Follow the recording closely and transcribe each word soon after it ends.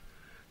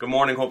Good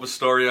morning, Hope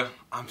Astoria.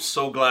 I'm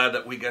so glad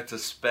that we get to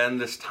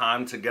spend this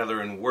time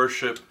together in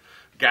worship,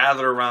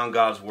 gather around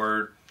God's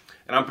Word.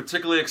 And I'm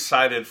particularly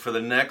excited for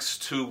the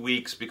next 2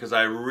 weeks because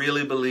I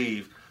really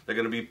believe they're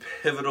going to be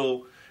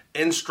pivotal,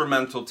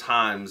 instrumental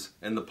times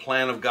in the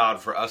plan of God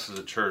for us as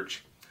a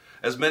church.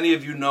 As many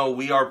of you know,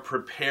 we are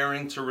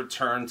preparing to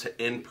return to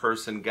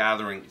in-person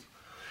gatherings.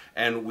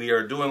 And we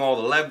are doing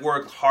all the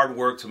legwork, hard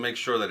work to make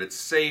sure that it's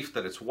safe,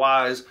 that it's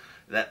wise,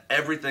 that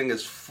everything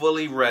is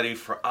fully ready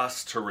for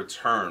us to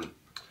return.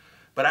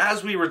 But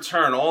as we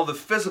return, all the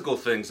physical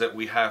things that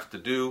we have to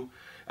do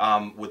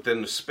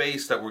within the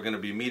space that we're going to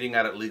be meeting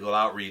at Legal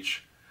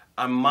Outreach,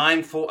 I'm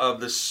mindful of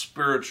the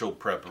spiritual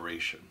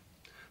preparation,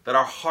 that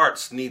our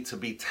hearts need to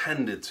be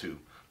tended to,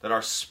 that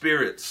our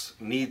spirits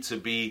need to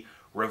be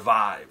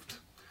revived.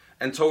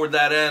 And toward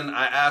that end,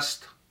 I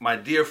asked my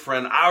dear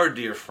friend, our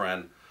dear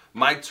friend,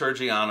 Mike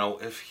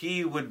Turgiano, if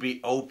he would be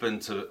open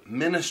to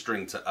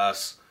ministering to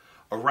us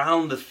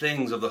around the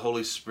things of the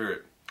Holy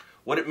Spirit,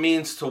 what it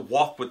means to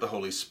walk with the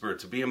Holy Spirit,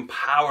 to be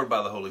empowered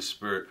by the Holy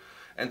Spirit,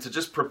 and to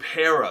just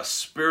prepare us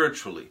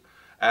spiritually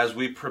as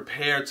we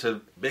prepare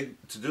to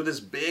do this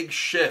big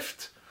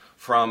shift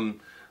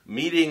from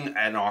meeting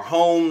in our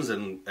homes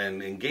and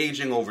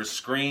engaging over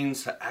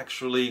screens to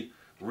actually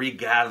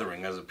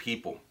regathering as a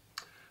people.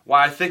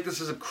 Why I think this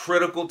is a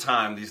critical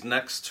time these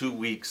next 2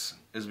 weeks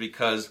is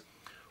because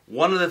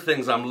one of the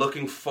things I'm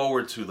looking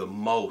forward to the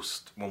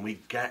most when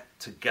we get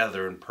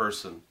together in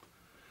person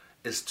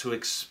is to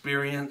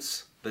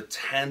experience the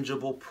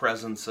tangible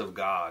presence of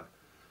God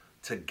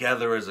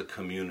together as a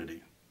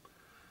community.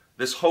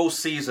 This whole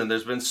season,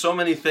 there's been so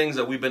many things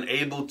that we've been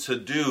able to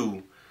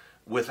do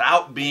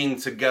without being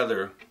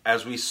together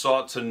as we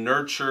sought to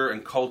nurture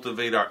and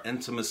cultivate our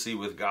intimacy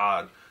with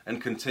God and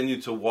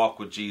continue to walk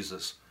with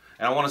Jesus.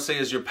 And I want to say,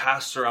 as your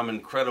pastor, I'm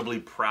incredibly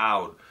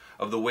proud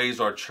of the ways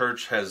our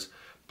church has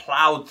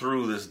plowed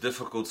through this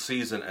difficult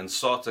season and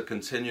sought to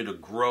continue to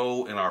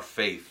grow in our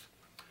faith.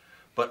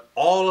 But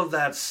all of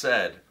that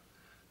said,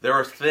 there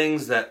are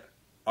things that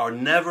are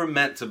never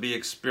meant to be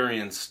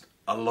experienced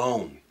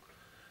alone.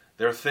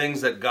 There are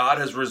things that God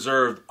has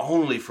reserved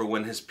only for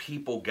when His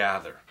people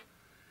gather.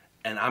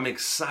 And I'm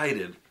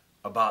excited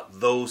about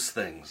those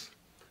things,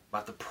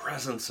 about the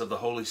presence of the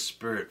Holy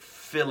Spirit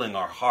filling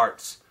our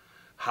hearts,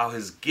 how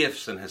His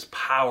gifts and His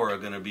power are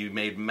going to be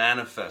made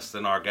manifest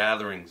in our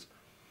gatherings,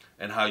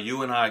 and how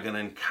you and I are going to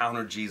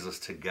encounter Jesus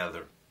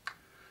together.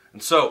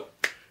 And so,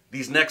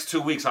 these next 2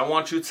 weeks, I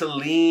want you to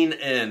lean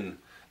in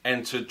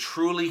and to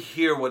truly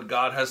hear what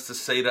God has to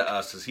say to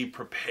us as He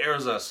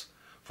prepares us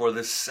for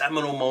this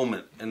seminal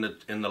moment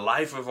in the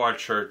life of our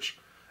church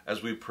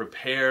as we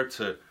prepare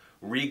to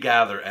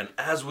regather. And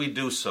as we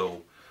do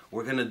so,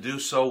 we're going to do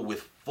so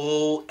with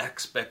full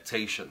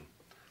expectation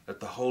that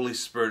the Holy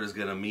Spirit is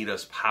going to meet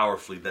us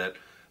powerfully, that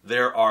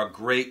there are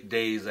great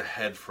days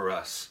ahead for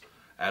us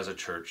as a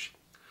church.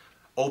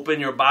 Open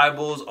your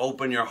Bibles,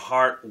 open your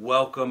heart.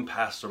 Welcome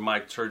Pastor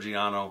Mike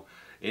Turgiano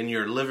in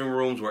your living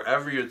rooms,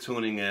 wherever you're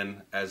tuning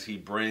in, as he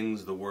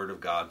brings the Word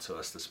of God to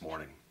us this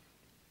morning.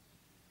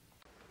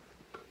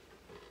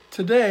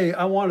 Today,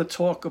 I want to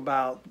talk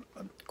about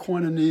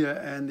koinonia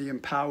and the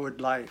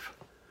empowered life.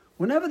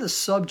 Whenever the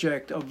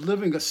subject of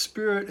living a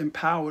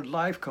spirit-empowered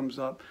life comes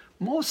up,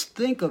 most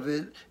think of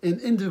it in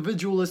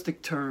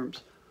individualistic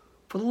terms.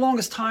 For the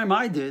longest time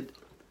I did.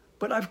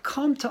 But I've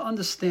come to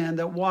understand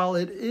that while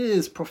it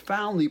is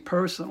profoundly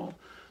personal,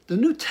 the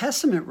New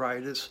Testament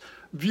writers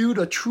viewed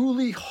a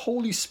truly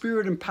Holy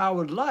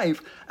Spirit-empowered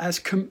life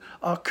as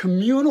a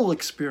communal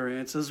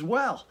experience as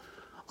well,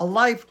 a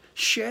life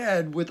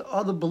shared with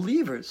other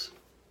believers.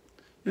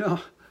 You know,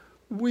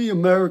 we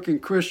American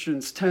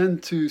Christians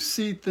tend to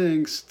see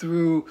things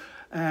through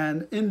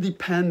an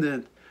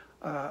independent,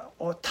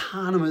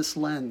 autonomous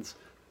lens.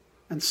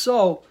 And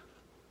so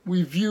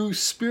we view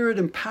spirit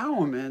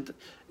empowerment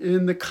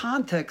in the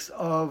context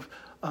of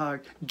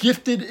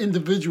gifted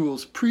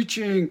individuals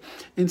preaching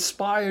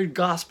inspired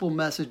gospel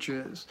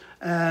messages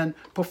and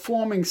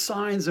performing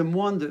signs and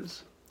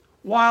wonders.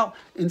 While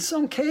in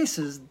some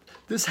cases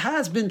this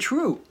has been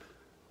true,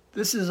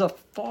 this is a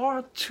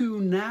far too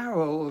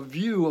narrow a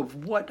view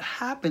of what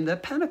happened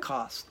at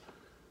Pentecost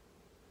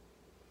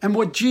and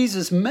what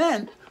Jesus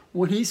meant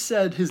when He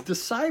said His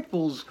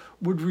disciples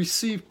would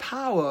receive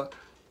power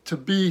to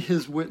be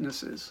His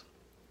witnesses.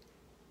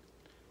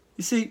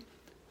 You see,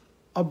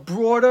 a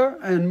broader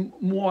and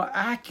more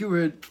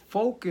accurate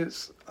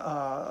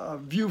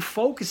view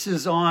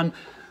focuses on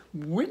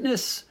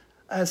witness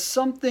as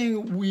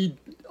something we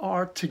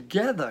are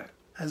together,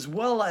 as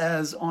well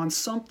as on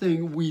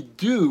something we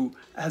do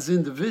as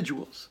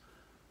individuals.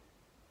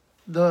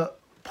 The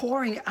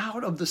pouring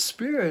out of the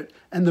Spirit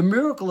and the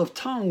miracle of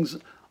tongues,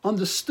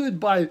 understood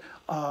by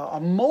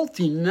a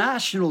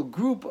multinational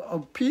group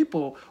of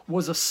people,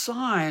 was a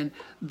sign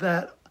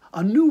that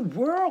a new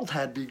world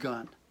had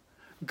begun.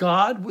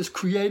 God was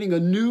creating a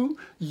new,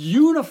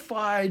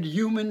 unified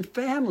human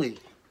family.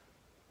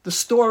 The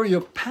story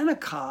of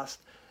Pentecost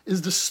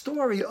is the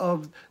story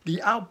of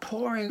the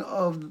outpouring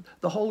of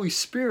the Holy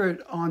Spirit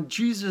on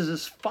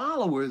Jesus'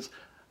 followers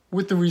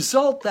with the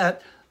result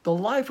that the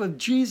life of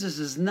Jesus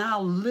is now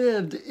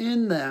lived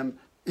in them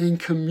in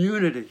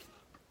community.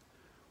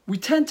 We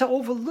tend to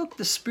overlook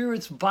the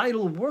Spirit's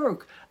vital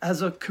work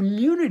as a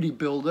community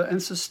builder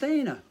and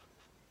sustainer.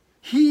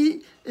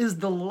 He is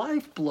the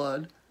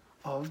lifeblood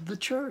of the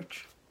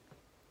church.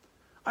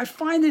 I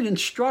find it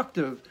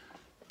instructive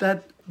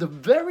that the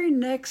very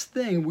next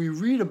thing we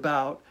read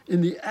about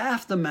in the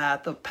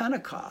aftermath of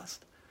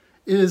Pentecost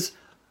is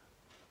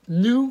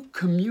new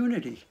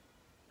community.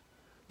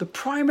 The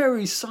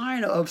primary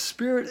sign of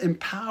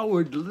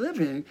Spirit-empowered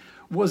living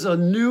was a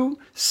new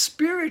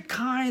Spirit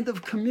kind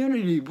of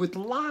community with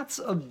lots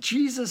of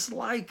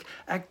Jesus-like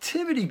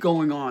activity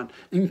going on,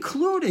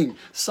 including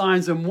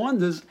signs and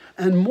wonders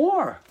and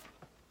more.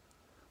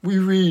 We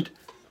read,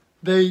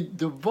 they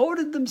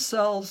devoted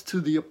themselves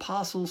to the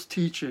apostles'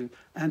 teaching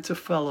and to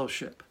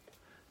fellowship,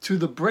 to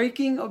the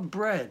breaking of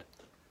bread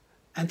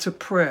and to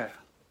prayer.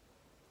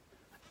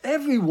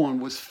 Everyone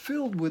was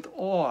filled with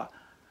awe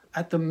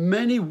at the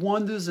many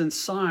wonders and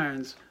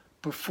signs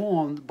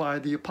performed by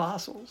the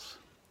apostles.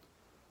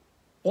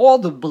 All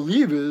the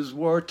believers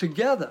were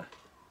together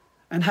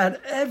and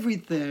had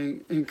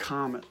everything in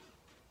common.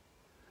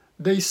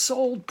 They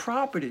sold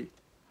property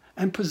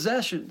and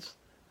possessions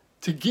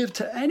to give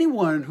to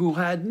anyone who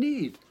had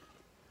need.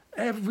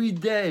 Every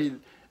day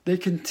they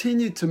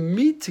continued to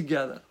meet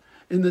together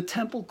in the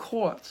temple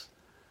courts.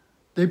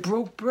 They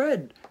broke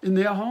bread in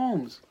their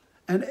homes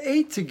and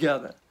ate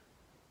together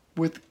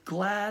with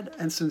glad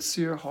and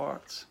sincere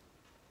hearts,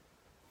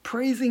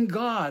 praising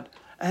God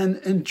and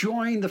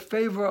enjoying the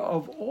favor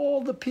of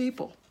all the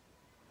people.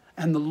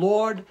 And the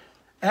Lord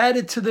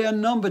added to their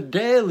number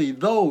daily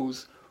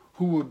those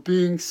who were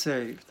being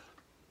saved.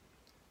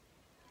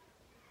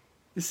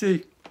 You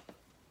see,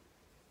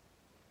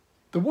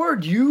 the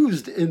word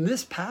used in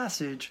this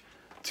passage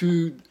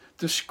to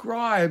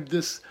describe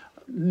this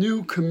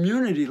new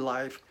community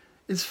life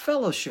is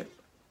fellowship.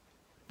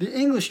 The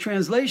English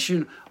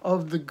translation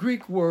of the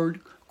Greek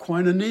word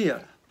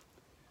koinonia.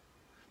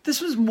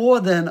 This was more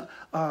than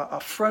a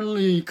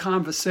friendly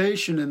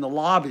conversation in the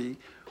lobby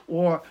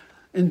or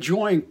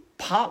enjoying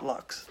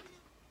potlucks.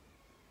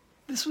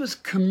 This was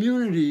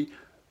community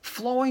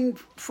flowing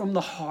from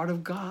the heart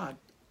of God.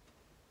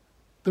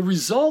 The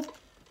result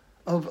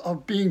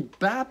of being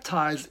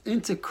baptized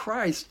into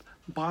Christ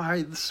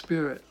by the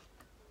Spirit.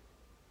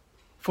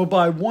 For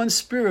by one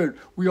Spirit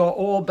we are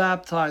all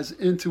baptized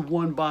into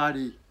one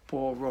body,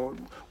 Paul wrote,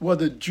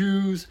 whether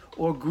Jews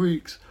or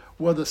Greeks,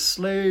 whether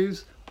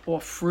slaves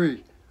or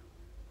free.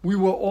 We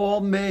were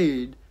all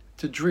made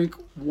to drink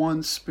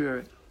one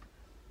Spirit.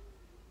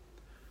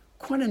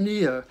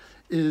 Koinonia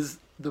is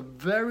the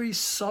very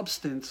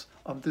substance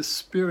of this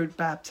Spirit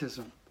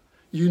baptism,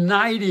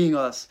 uniting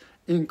us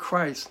in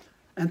Christ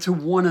and to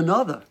one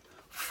another,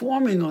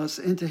 forming us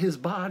into his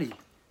body.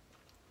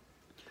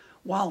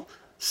 While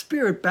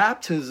Spirit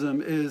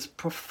baptism is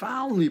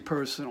profoundly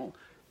personal,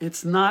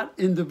 it's not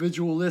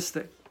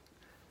individualistic.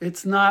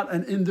 It's not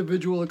an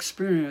individual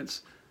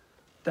experience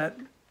that,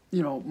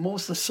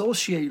 most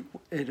associate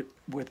it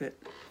with it.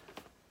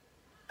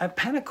 At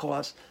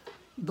Pentecost,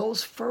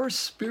 those first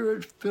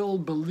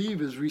Spirit-filled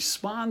believers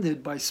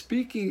responded by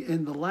speaking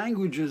in the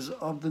languages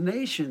of the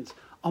nations,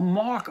 a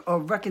mark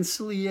of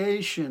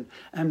reconciliation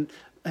and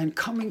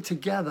coming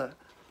together.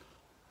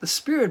 The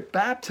Spirit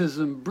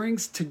baptism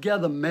brings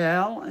together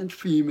male and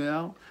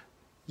female,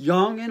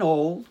 young and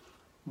old,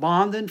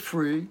 bond and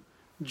free,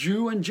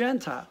 Jew and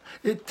Gentile.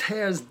 It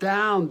tears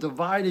down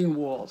dividing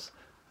walls.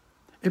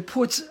 It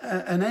puts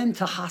an end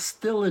to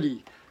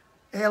hostility,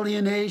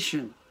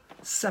 alienation,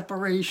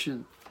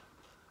 separation.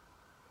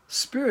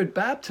 Spirit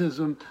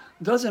baptism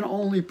doesn't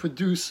only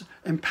produce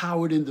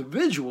empowered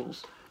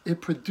individuals,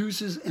 it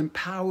produces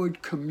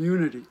empowered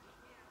community.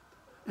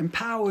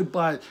 Empowered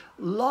by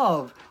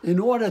love in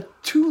order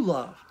to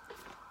love,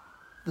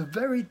 the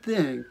very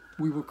thing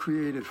we were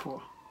created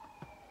for.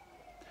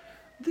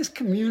 This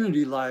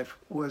community life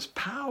was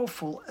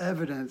powerful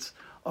evidence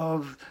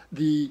of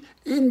the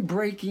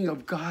inbreaking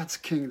of God's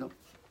kingdom.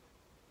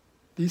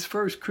 These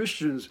first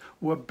Christians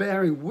were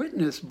bearing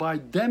witness by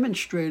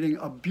demonstrating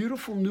a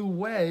beautiful new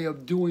way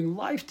of doing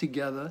life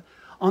together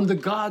under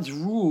God's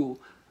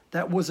rule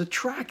that was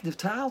attractive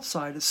to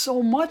outsiders,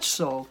 so much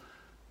so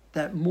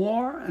that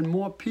more and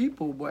more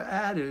people were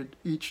added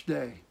each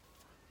day.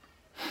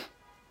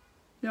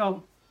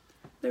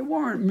 They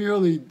weren't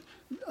merely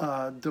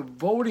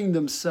devoting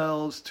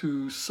themselves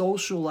to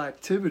social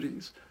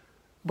activities,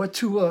 but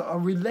to a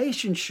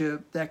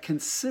relationship that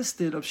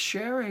consisted of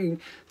sharing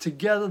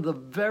together the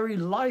very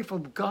life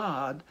of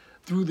God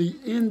through the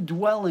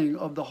indwelling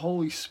of the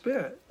Holy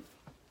Spirit.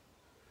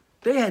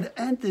 They had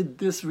entered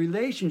this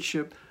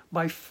relationship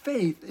by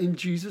faith in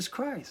Jesus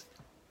Christ,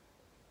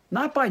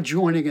 not by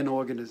joining an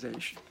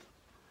organization.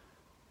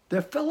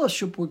 Their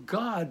fellowship with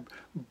God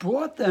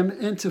brought them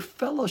into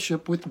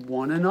fellowship with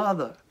one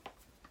another.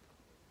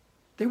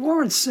 They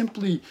weren't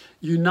simply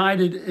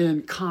united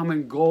in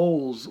common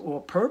goals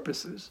or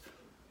purposes.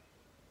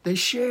 They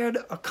shared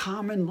a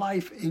common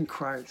life in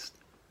Christ.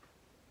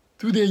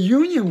 Through their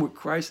union with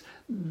Christ,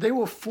 they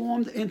were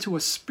formed into a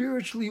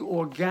spiritually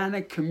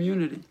organic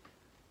community.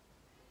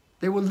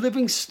 They were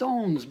living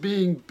stones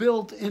being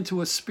built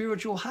into a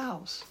spiritual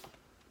house,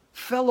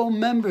 fellow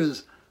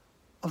members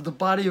of the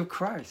body of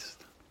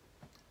Christ.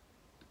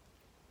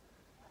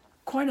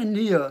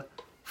 Koinonia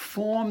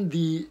formed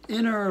the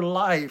inner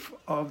life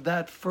of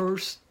that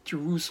first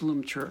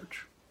Jerusalem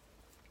church.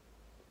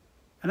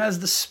 And as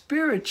the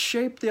Spirit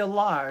shaped their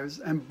lives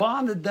and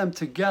bonded them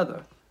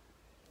together,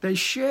 they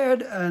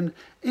shared an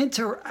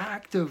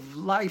interactive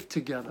life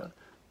together,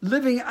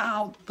 living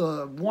out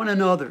the one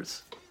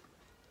another's.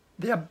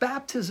 Their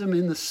baptism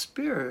in the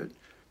Spirit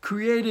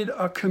created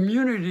a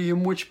community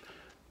in which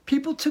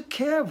people took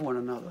care of one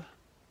another,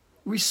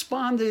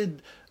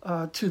 responded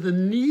to the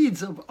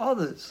needs of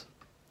others,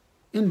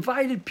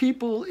 invited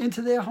people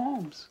into their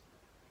homes,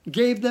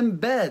 gave them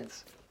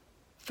beds,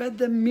 fed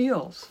them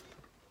meals,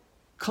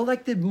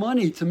 collected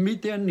money to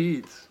meet their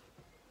needs.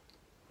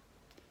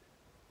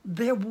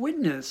 Their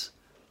witness,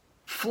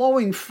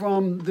 flowing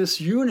from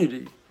this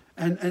unity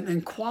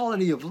and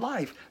quality of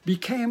life,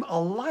 became a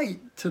light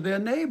to their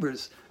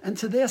neighbors and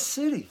to their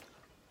city.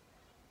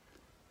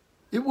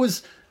 It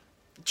was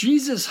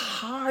Jesus'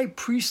 high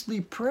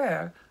priestly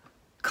prayer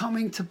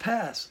coming to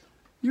pass.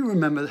 You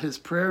remember his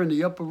prayer in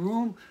the upper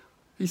room?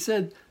 He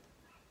said,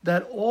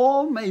 that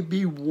all may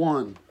be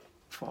one,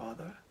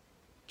 Father,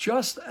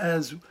 just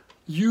as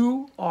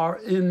you are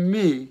in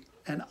me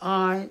and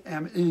I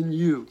am in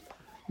you.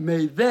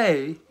 May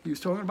they, he was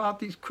talking about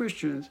these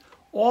Christians,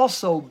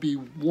 also be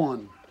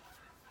one.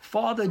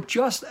 Father,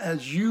 just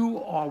as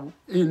you are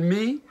in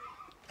me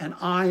and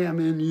I am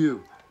in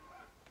you.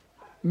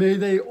 May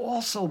they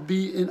also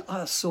be in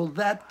us, so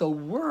that the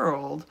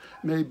world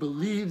may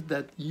believe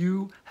that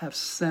you have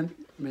sent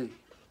me.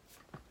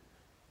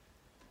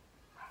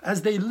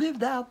 As they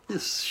lived out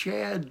this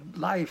shared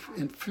life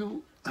in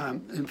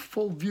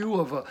full view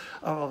of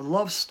a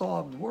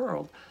love-starved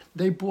world,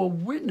 they bore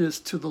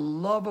witness to the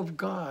love of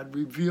God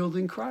revealed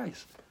in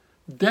Christ,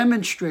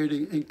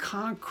 demonstrating in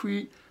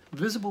concrete,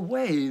 visible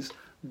ways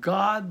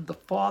God the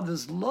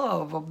Father's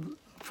love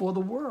for the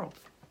world.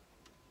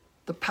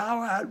 The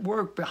power at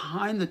work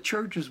behind the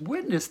church's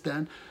witness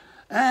then,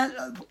 and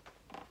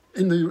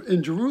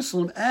in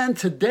Jerusalem and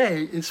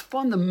today, is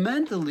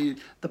fundamentally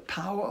the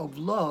power of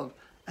love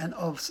and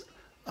of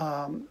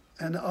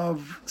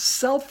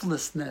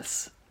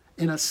selflessness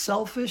in a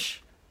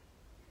selfish,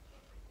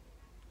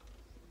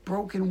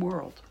 broken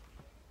world.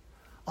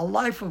 A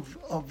life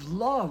of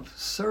love,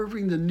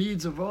 serving the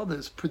needs of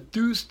others,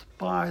 produced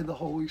by the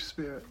Holy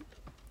Spirit.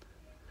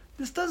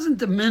 This doesn't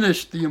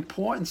diminish the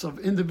importance of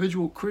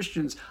individual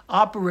Christians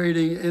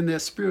operating in their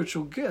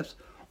spiritual gifts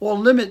or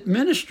limit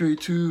ministry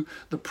to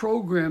the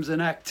programs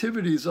and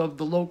activities of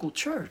the local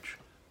church.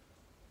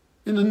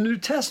 In the New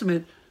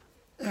Testament,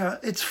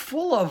 it's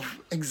full of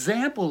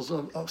examples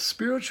of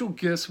spiritual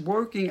gifts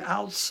working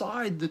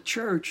outside the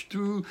church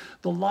through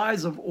the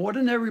lives of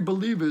ordinary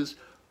believers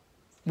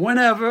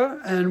whenever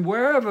and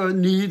wherever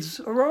needs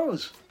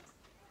arose.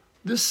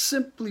 This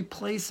simply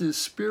places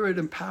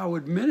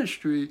Spirit-empowered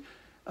ministry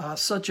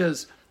such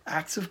as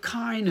acts of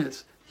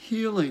kindness,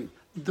 healing,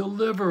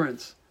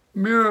 deliverance,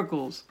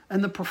 miracles,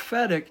 and the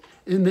prophetic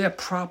in their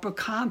proper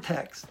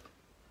context,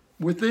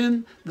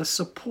 within the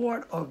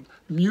support of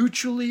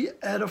mutually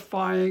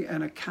edifying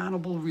and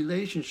accountable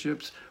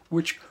relationships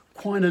which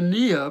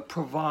Koinonia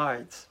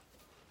provides.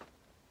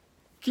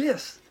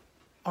 Gifts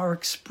are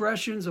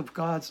expressions of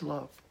God's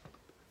love.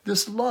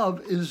 This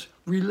love is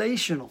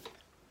relational.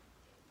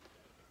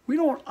 We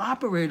don't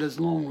operate as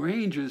lone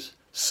rangers,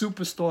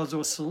 superstars,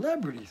 or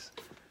celebrities.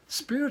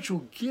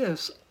 Spiritual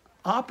gifts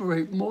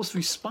operate most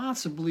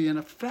responsibly and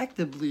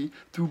effectively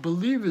through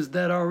believers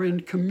that are in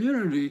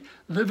community,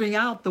 living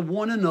out the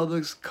one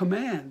another's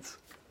commands.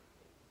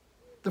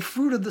 The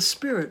fruit of the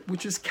Spirit,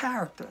 which is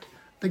character,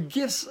 the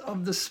gifts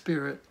of the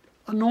Spirit,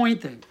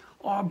 anointing,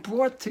 are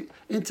brought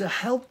into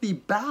healthy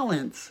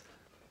balance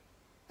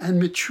and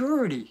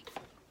maturity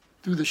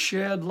through the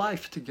shared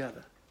life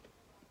together.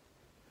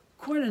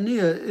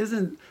 Koinonia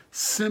isn't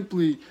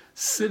simply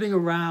sitting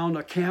around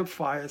a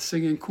campfire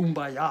singing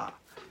Kumbaya.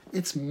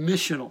 It's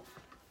missional.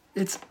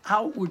 It's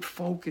outward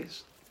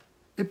focused.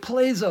 It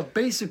plays a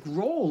basic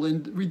role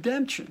in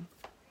redemption.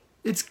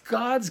 It's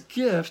God's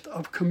gift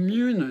of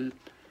communion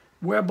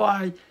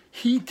whereby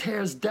he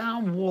tears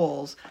down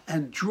walls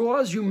and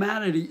draws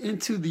humanity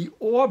into the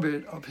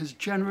orbit of his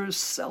generous,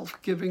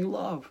 self-giving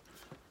love.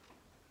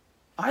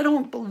 I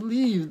don't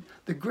believe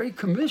the Great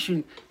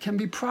Commission can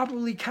be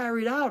properly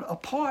carried out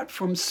apart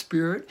from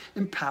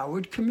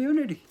Spirit-empowered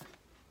community.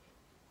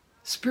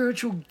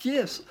 Spiritual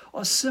gifts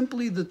are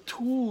simply the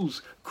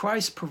tools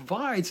Christ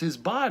provides his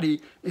body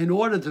in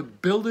order to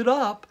build it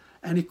up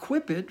and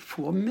equip it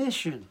for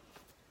mission.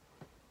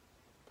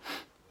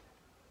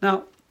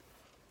 Now,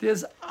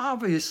 there's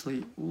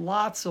obviously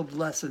lots of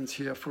lessons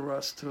here for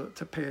us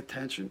to pay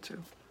attention to.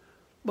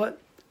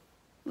 But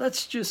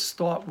let's just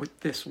start with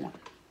this one.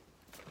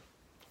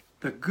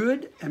 The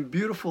good and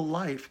beautiful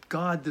life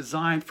God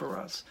designed for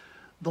us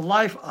the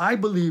life I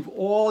believe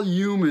all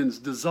humans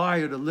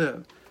desire to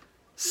live,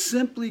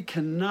 simply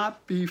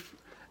cannot be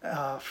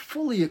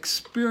fully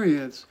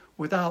experienced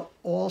without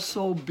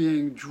also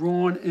being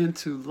drawn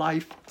into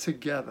life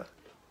together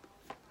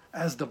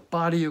as the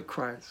body of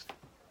Christ.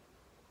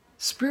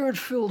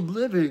 Spirit-filled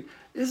living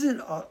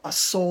isn't a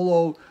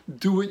solo,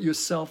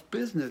 do-it-yourself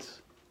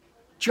business.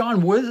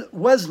 John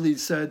Wesley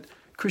said,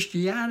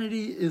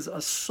 Christianity is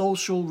a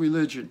social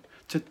religion.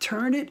 To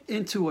turn it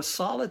into a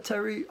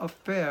solitary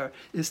affair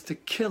is to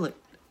kill it.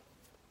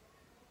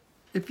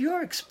 If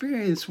your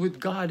experience with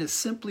God is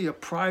simply a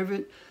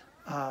private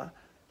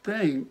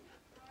thing,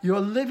 you're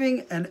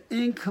living an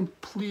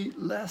incomplete,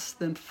 less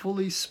than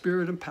fully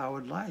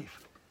Spirit-empowered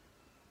life.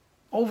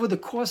 Over the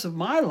course of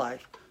my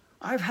life,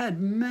 I've had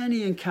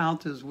many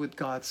encounters with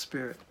God's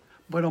Spirit,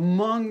 but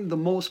among the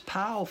most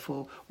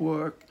powerful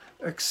were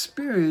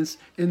experienced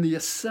in the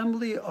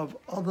assembly of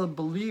other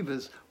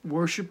believers,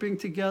 worshiping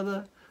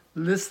together,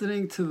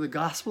 listening to the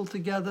gospel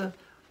together,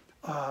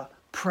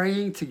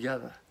 praying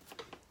together.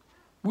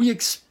 We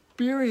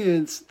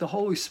experience the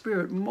Holy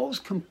Spirit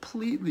most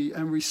completely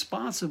and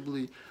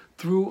responsibly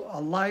through a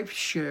life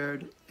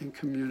shared in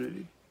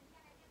community.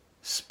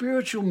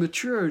 Spiritual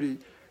maturity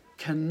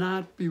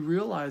cannot be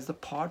realized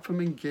apart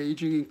from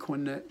engaging in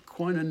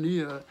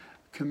koinonia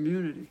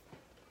community.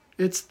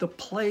 It's the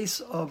place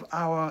of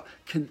our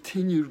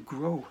continued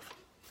growth.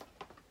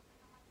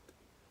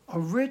 A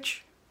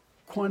rich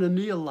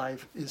koinonia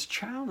life is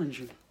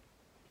challenging.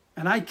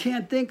 And I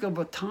can't think of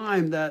a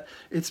time that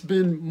it's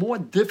been more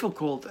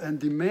difficult and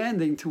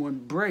demanding to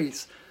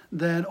embrace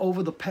than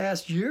over the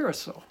past year or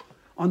so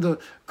under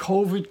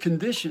COVID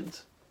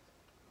conditions.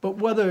 But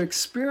whether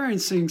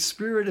experiencing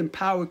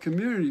Spirit-empowered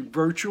community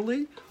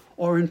virtually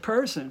or in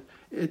person,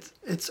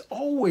 it's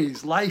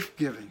always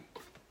life-giving.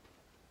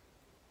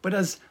 But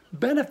as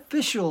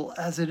beneficial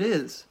as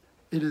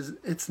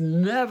it's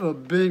never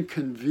been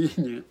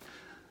convenient.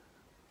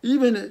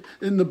 Even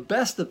in the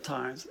best of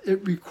times,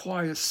 it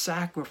requires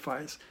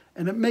sacrifice,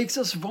 and it makes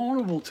us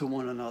vulnerable to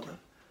one another.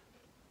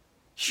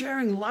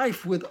 Sharing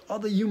life with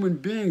other human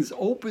beings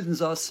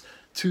opens us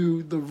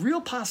to the real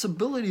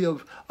possibility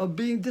of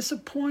being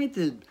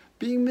disappointed,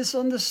 being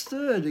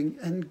misunderstood,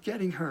 and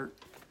getting hurt.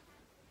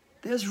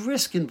 There's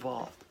risk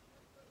involved,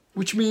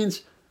 which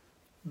means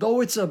though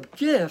it's a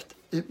gift,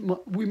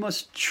 we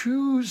must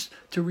choose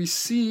to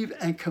receive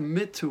and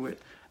commit to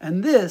it.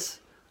 And this,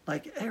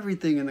 like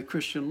everything in the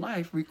Christian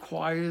life,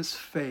 requires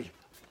faith.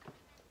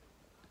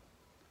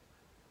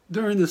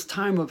 During this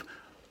time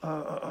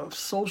of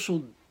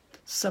social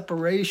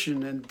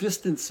separation and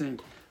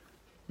distancing,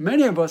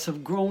 many of us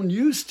have grown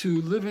used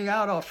to living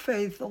out our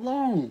faith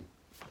alone.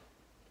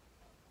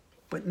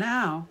 But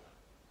now,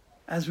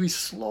 as we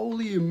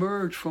slowly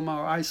emerge from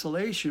our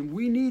isolation,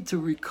 we need to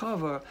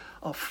recover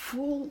a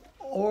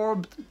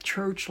full-orbed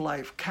church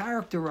life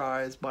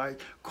characterized by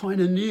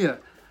koinonia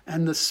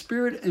and the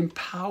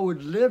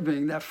Spirit-empowered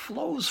living that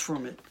flows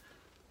from it.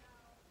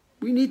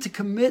 We need to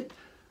commit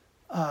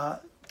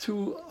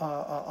to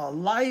a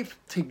life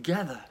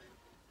together,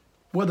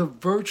 whether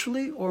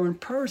virtually or in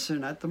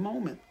person at the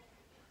moment.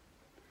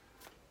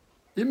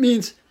 It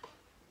means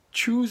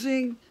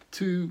choosing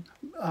to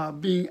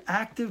being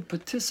active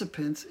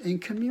participants in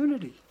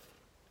community,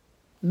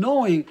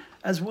 knowing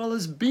as well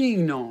as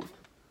being known,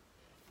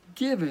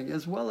 giving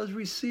as well as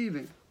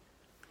receiving,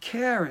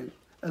 caring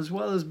as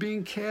well as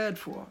being cared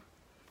for,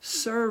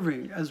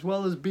 serving as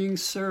well as being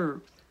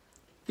served,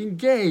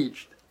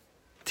 engaged,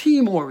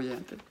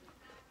 team-oriented,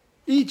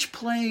 each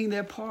playing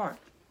their part,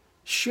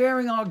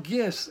 sharing our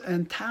gifts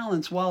and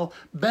talents while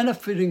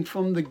benefiting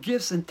from the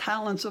gifts and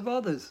talents of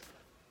others,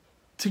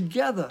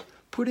 together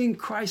putting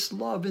Christ's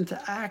love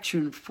into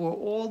action for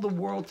all the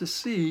world to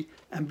see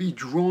and be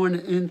drawn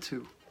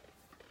into.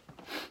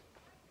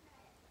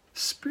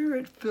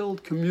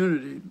 Spirit-filled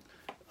community,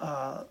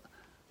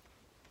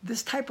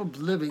 this type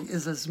of living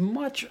is as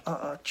much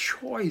a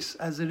choice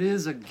as it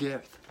is a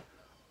gift,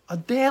 a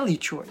daily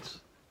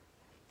choice,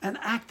 an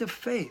act of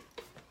faith.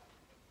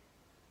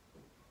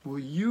 Will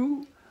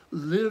you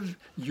live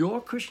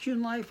your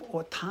Christian life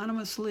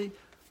autonomously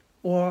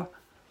or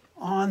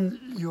on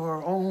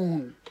your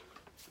own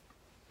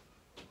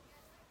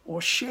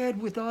or shared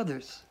with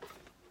others?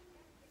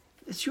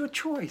 It's your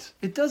choice.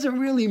 It doesn't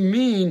really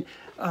mean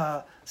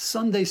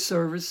Sunday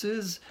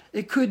services.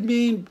 It could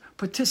mean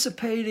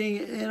participating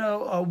in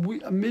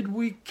a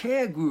midweek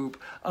care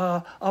group,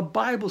 a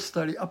Bible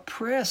study, a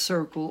prayer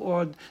circle,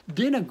 or a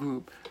dinner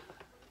group.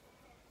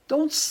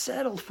 Don't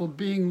settle for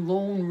being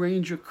Lone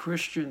Ranger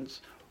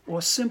Christians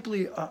or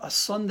simply a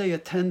Sunday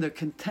attender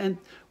content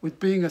with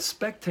being a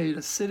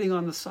spectator sitting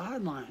on the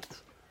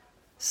sidelines.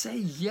 Say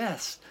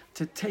yes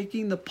to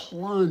taking the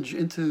plunge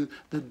into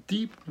the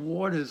deep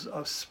waters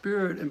of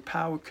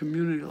Spirit-empowered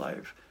community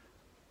life.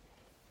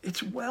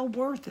 It's well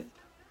worth it.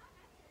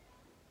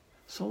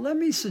 So let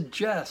me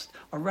suggest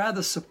a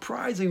rather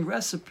surprising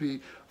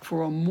recipe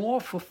for a more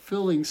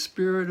fulfilling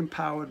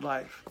Spirit-empowered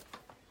life.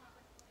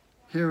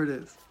 Here it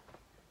is.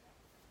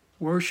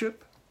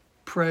 Worship,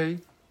 pray,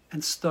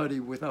 and study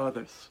with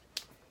others.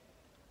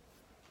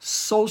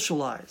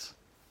 socialize,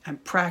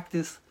 and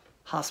practice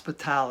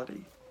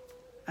hospitality,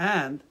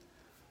 and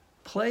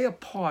play a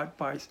part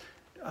by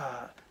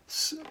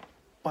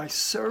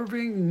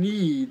serving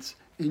needs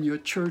in your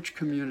church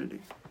community.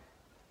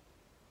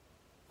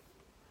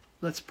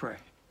 Let's pray.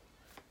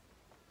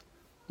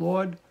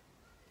 Lord,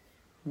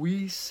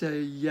 we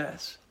say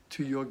yes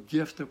to your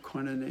gift of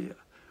koinonia.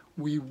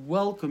 We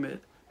welcome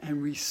it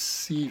and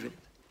receive it.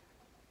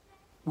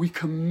 We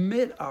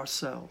commit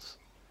ourselves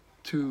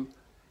to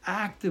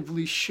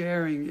actively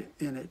sharing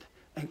in it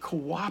and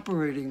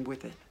cooperating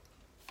with it.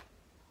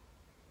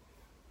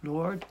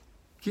 Lord,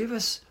 give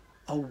us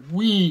a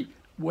we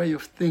way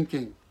of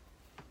thinking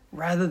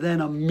rather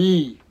than a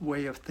me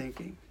way of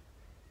thinking.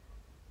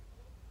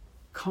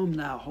 Come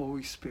now,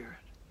 Holy Spirit.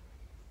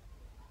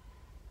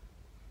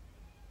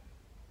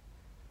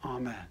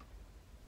 Amen.